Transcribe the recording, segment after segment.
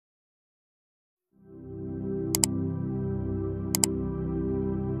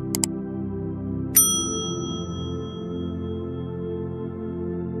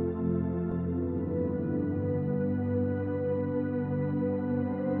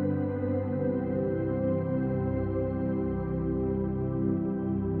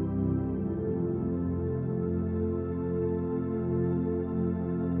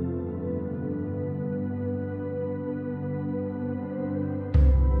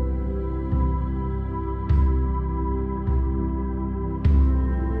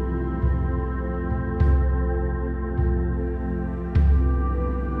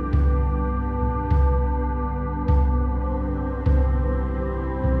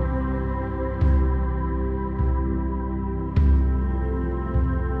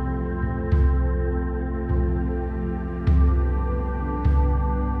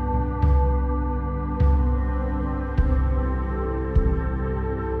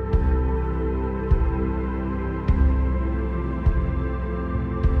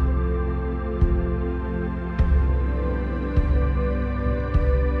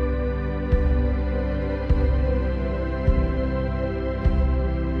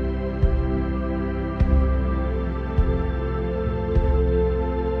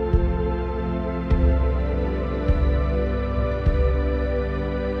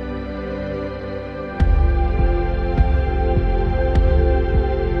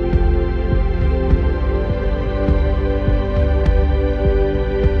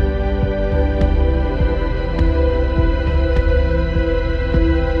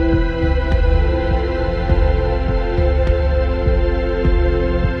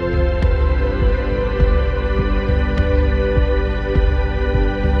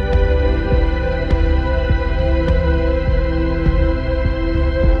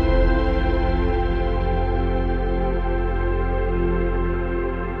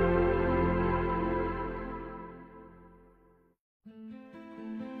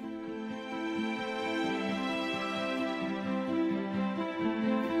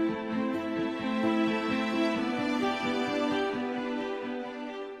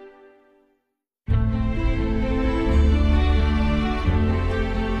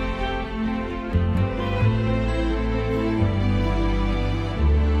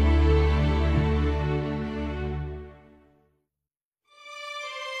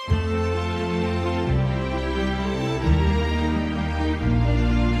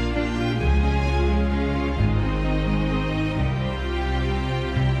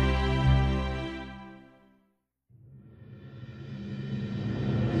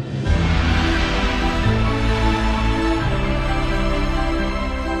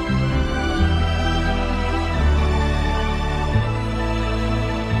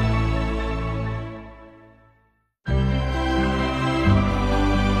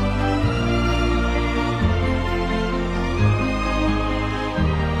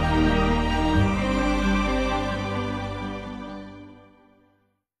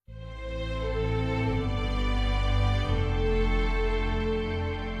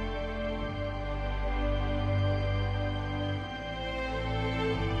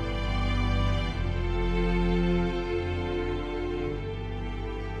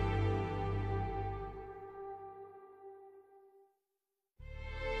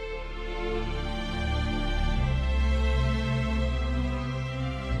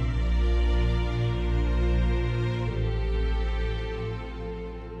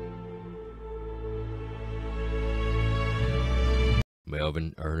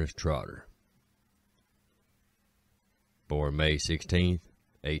Melvin Ernest Trotter. Born May 16,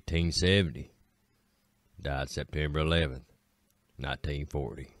 1870. Died September 11,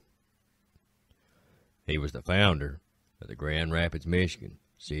 1940. He was the founder of the Grand Rapids, Michigan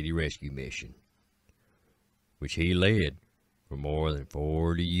City Rescue Mission, which he led for more than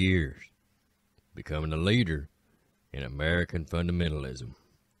 40 years, becoming a leader in American fundamentalism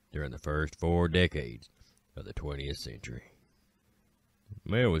during the first 4 decades of the 20th century.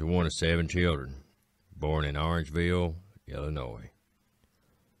 Mel was one of 7 children, born in Orangeville, Illinois,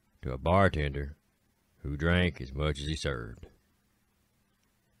 to a bartender who drank as much as he served.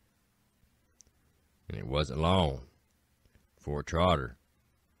 And it wasn't long before Trotter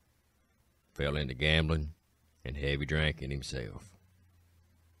fell into gambling and heavy drinking himself,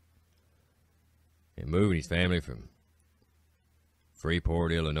 and moving his family from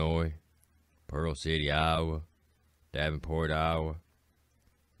Freeport, Illinois, Pearl City, Iowa, Davenport, Iowa,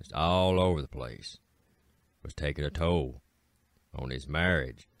 just all over the place, was taking a toll on his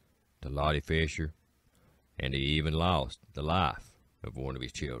marriage to Lottie Fisher, and he even lost the life of one of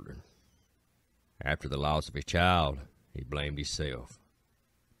his children. After the loss of his child, he blamed himself.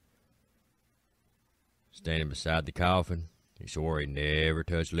 Standing beside the coffin, he swore he'd never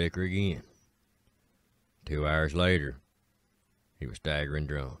touch liquor again. 2 hours later, he was staggering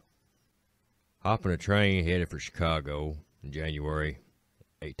drunk. Hopping a train headed for Chicago in January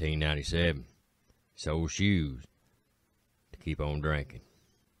 1897, he sold shoes to keep on drinking.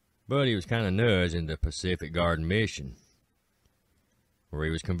 But he was kind of nudged into Pacific Garden Mission, where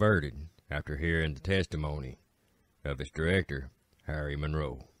he was converted after hearing the testimony of its director, Harry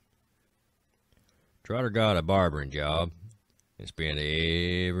Monroe. Trotter got a barbering job and spent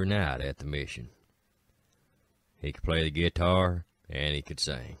every night at the mission. He could play the guitar and he could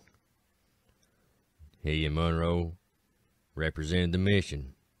sing. He and Monroe represented the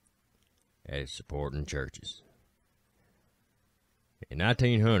mission at its supporting churches. In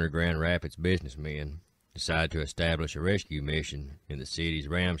 1900, Grand Rapids businessmen decided to establish a rescue mission in the city's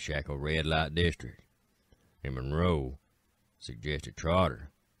ramshackle red light district, and Monroe suggested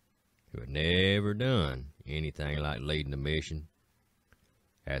Trotter, who had never done anything like leading the mission,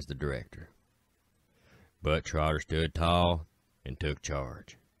 as the director. But Trotter stood tall and took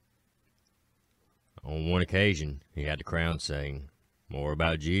charge. On one occasion, he had the crowd sing more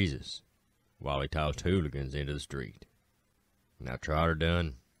about Jesus while he tossed hooligans into the street. Now, Trotter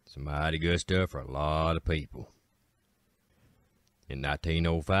done some mighty good stuff for a lot of people. In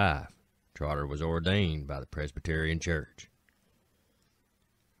 1905, Trotter was ordained by the Presbyterian Church.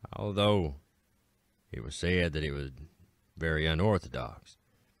 Although it was said that it was very unorthodox,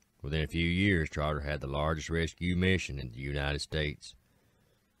 within a few years Trotter had the largest rescue mission in the United States.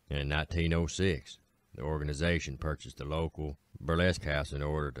 And in 1906, the organization purchased the local burlesque house in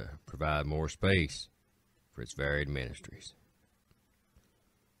order to provide more space for its varied ministries.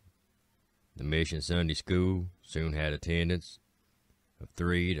 The mission Sunday school soon had attendance of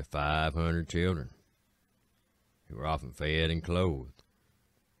 300 to 500 children, who were often fed and clothed,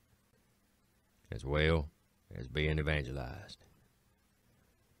 as well as being evangelized.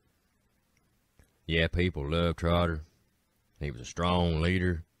 Yeah, people loved Trotter. He was a strong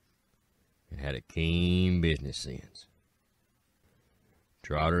leader and had a keen business sense.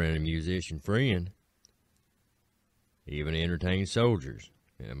 Trotter and a musician friend even entertained soldiers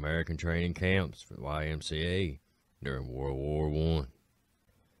in American training camps for the YMCA during World War I.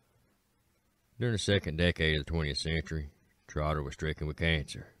 During the second decade of the 20th century, Trotter was stricken with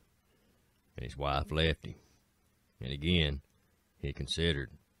cancer, and his wife left him, and again he considered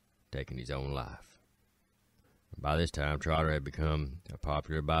taking his own life. By this time, Trotter had become a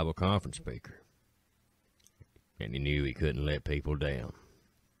popular Bible conference speaker, and he knew he couldn't let people down.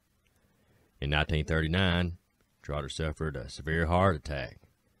 In 1939, Trotter suffered a severe heart attack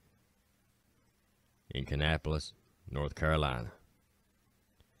in Kannapolis, North Carolina.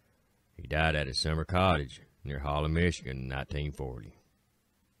 He died at his summer cottage near Holland, Michigan in 1940.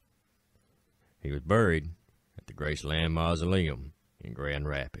 He was buried at the Graceland Mausoleum in Grand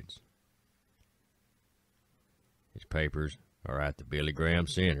Rapids. His papers are at the Billy Graham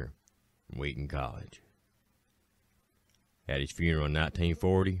Center in Wheaton College. At his funeral in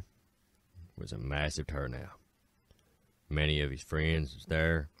 1940 was a massive turnout. Many of his friends was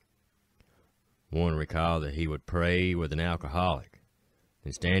there. One recalled that he would pray with an alcoholic,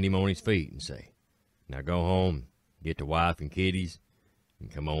 then stand him on his feet and say, "Now go home, get the wife and kiddies,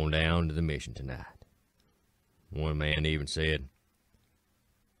 and come on down to the mission tonight." One man even said,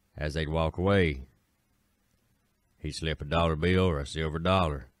 as they'd walk away, he'd slip a $1 bill or a silver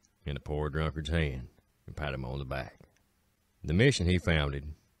dollar in the poor drunkard's hand and pat him on the back. The mission he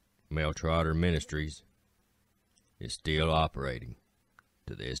founded, MEL TROTTER Ministries, is still operating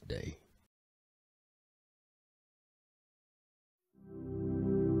to this day.